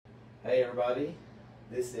Hey everybody,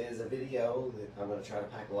 this is a video that I'm going to try to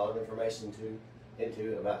pack a lot of information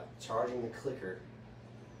into about charging the clicker.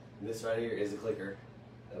 And this right here is a clicker.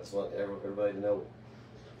 I just want everybody to know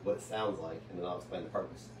what it sounds like, and then I'll explain the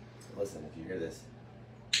purpose. Listen, if you hear this,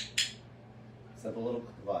 simple little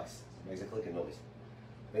device, it makes a clicking noise.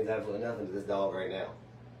 It means absolutely nothing to this dog right now.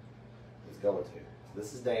 It's going to. So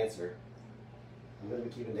this is Dancer. I'm going to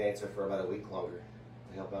be keeping Dancer for about a week longer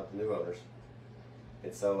to help out the new owners.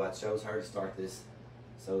 And so I chose her to start this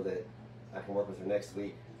so that I can work with her next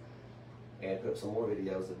week and put up some more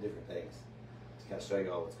videos of different things to kind of show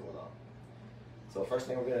you all what's going on. So the first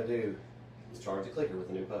thing we're going to do is charge the clicker with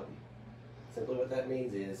a new puppy. Simply what that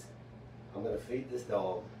means is I'm going to feed this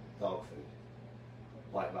dog food,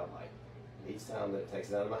 bite by bite. And each time that it takes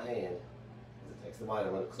it out of my hand, as it takes the bite,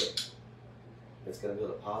 I'm going to click. And it's going to build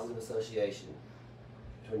a positive association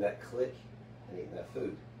between that click and eating that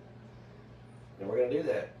food. And we're going to do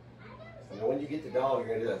that. And when you get the dog, you're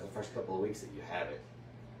going to do that the first couple of weeks that you have it.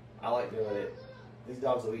 I like doing it. These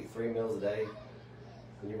dogs will eat 3 meals a day.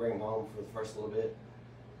 When you bring them home for the first little bit,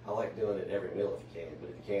 I like doing it every meal if you can. But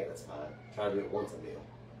if you can't, that's fine. Try to do it once a meal.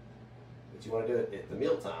 But you want to do it at the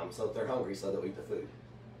meal time so that they're hungry, so they'll eat the food.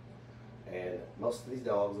 And most of these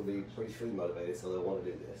dogs will be pretty food motivated, so they'll want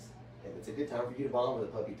to do this. And it's a good time for you to bond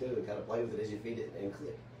with the puppy too and kind of play with it as you feed it and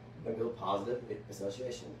click. And build positive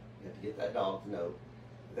association. You have to get that dog to know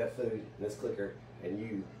that food and this clicker and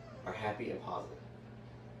you are happy and positive.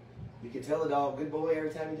 You can tell the dog good boy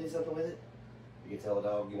every time you do something with it. You can tell the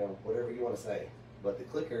dog, whatever you want to say. But the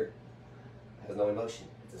clicker has no emotion.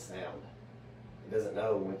 It's a sound. It doesn't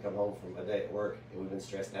know when we come home from a day at work and we've been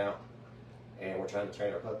stressed out and we're trying to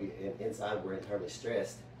train our puppy, and inside we're internally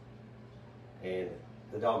stressed, and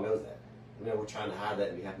the dog knows that. We're trying to hide that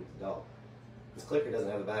and be happy with the dog. This clicker doesn't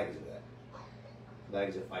have the baggage of that. The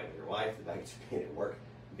baggage of fighting with your wife, the baggage of being at work,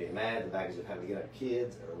 being mad, the baggage of having to get on your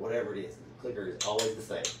kids, or whatever it is. The clicker is always the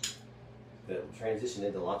same. But it will transition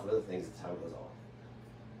into lots of other things as time goes on.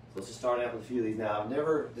 So let's just start out with a few of these. Now,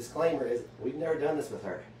 disclaimer is, we've never done this with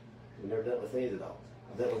her. We've never done it with any of the dogs.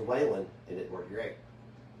 I've done it with Waylon, and it worked great.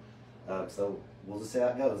 So we'll just see how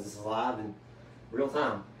it goes. This is live in real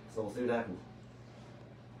time, so we'll see what happens.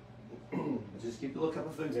 Just keep a little cup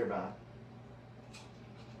of food nearby.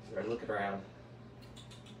 Start looking around.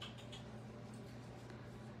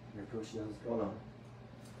 Here, she knows what's going on.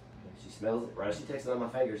 She smells it right as she takes it on my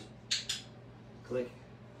fingers. Click.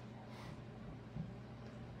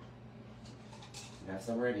 You have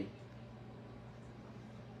some ready.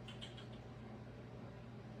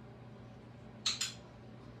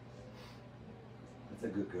 That's a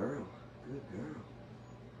good girl. Good girl.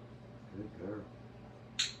 Good girl.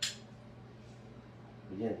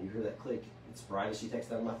 Again, you hear that click. It's right as she takes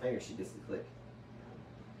it out of my finger, she gets the click.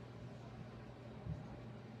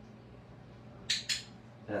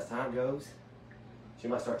 And as time goes, she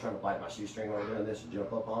might start trying to bite my shoestring while we're doing this or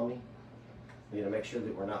jump up on me. We need to make sure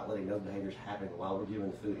that we're not letting those behaviors happen while we're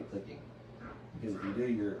giving the food and clicking. Because if you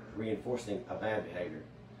do, you're reinforcing a bad behavior.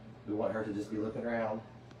 We want her to just be looking around,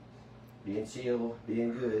 being chill,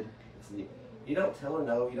 being good. So you don't tell her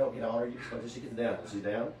no, you don't get on her, you just wait till she gets down. When she's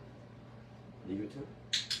down, leave it to her.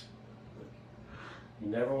 You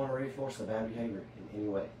never want to reinforce a bad behavior in any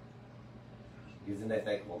way. Because then they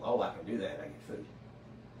think, well, oh, I can do that, I get food.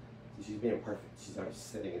 So she's being perfect. She's already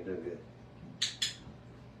sitting and doing good.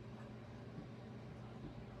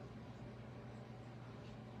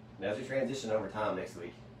 Now as we transition over time next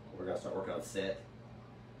week, we're going to start working on set.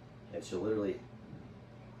 And she'll literally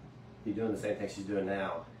be doing the same thing she's doing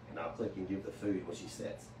now, and I'll click and give the food when she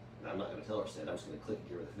sets. And I'm not going to tell her to set, I'm just going to click and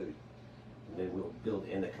give her the food. And then we'll build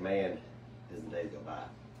in the command as the days go by.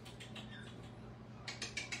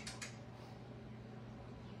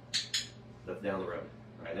 That's down the road.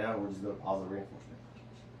 Right now, we're just doing positive reinforcement.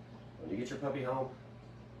 When you get your puppy home,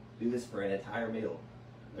 do this for an entire meal.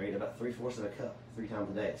 They're eating about 3/4 of a cup 3 times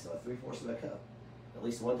a day. So 3/4 of a cup, at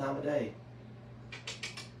least 1 time a day.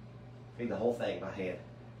 Feed the whole thing by hand.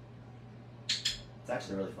 It's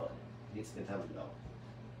actually really fun. You get to spend time with the dog.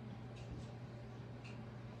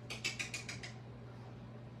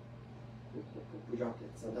 We dropped it.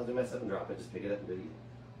 Sometimes we mess up and drop it. Just pick it up and do it again.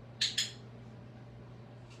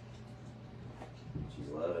 She's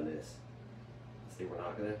loving this. See, we're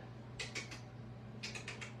not gonna.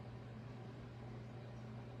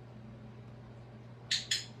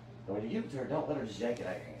 And when you give it to her, don't let her just yank it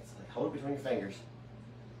out of your hands. Like, hold it between your fingers.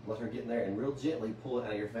 Let her get in there and real gently pull it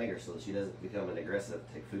out of your fingers so that she doesn't become an aggressive,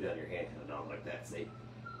 take food out of your hand kind of dog like that. See?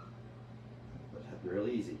 But it's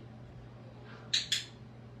really easy.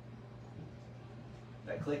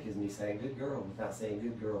 That click is me saying good girl without saying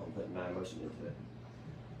good girl and putting my emotion into it.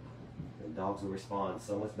 dogs will respond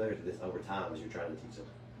so much better to this over time as you're trying to teach them.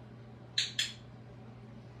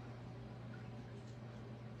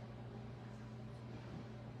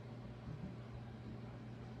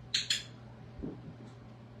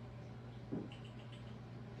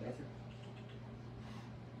 Answer.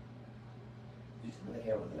 Did you tell me they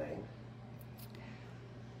came up with a name?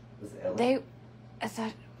 Was it Ellie? I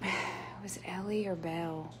thought, was it Ellie or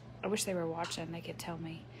Belle? I wish they were watching. They could tell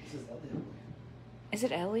me. This is Ellie. Is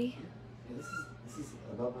it Ellie? Yeah, this is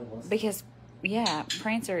above my list. Because, yeah,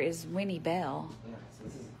 Prancer is Winnie Belle. Yeah, so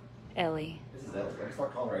this is Ellie. Ellie. I'm gonna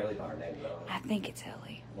start calling her Ellie by her name though. I think it's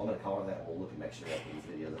Ellie. Well, I'm gonna call her that. And we'll look and make sure that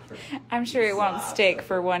these videos are. I'm sure it won't stick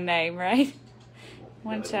for one name, right?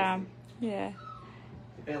 One time. Yeah.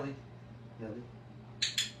 Ellie. Ellie.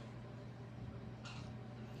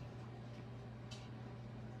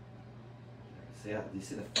 See, do you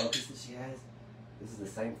see the focus that she has? This is the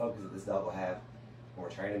same focus that this dog will have when we're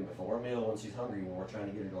training before a meal, when she's hungry, when we're trying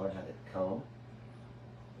to get her to learn how to come,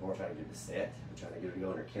 when we're trying to get her to sit, we're trying to get her to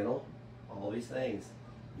go in her kennel, all these things.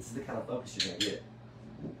 This is the kind of focus you're going to get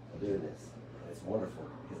by doing this. And it's wonderful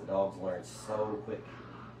because the dogs learn so quick.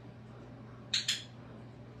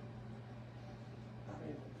 I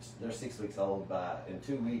mean, they're 6 weeks old. In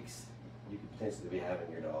 2 weeks, you could potentially be having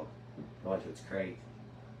your dog go into its crate,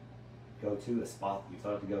 go to a spot that you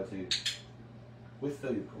thought to go to, with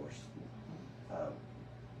food, of course, with a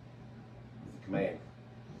command,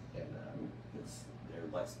 and they're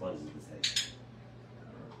like sponges at this age.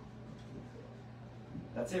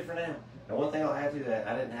 That's it for now. And one thing I'll add to that,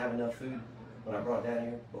 I didn't have enough food when I brought it down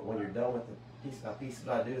here, but when you're done with the piece by piece,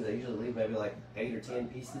 what I do is I usually leave maybe like 8 or 10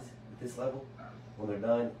 pieces at this level. When they're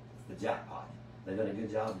done, it's the jackpot. They've done a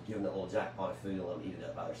good job of giving that little jackpot of food and let them eat it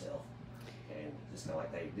up by themselves. And just kind of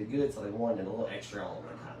like they did good, so they won, and a little extra all at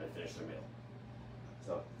one time and finished their meal.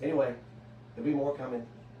 So anyway, there'll be more coming.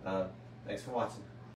 Thanks for watching.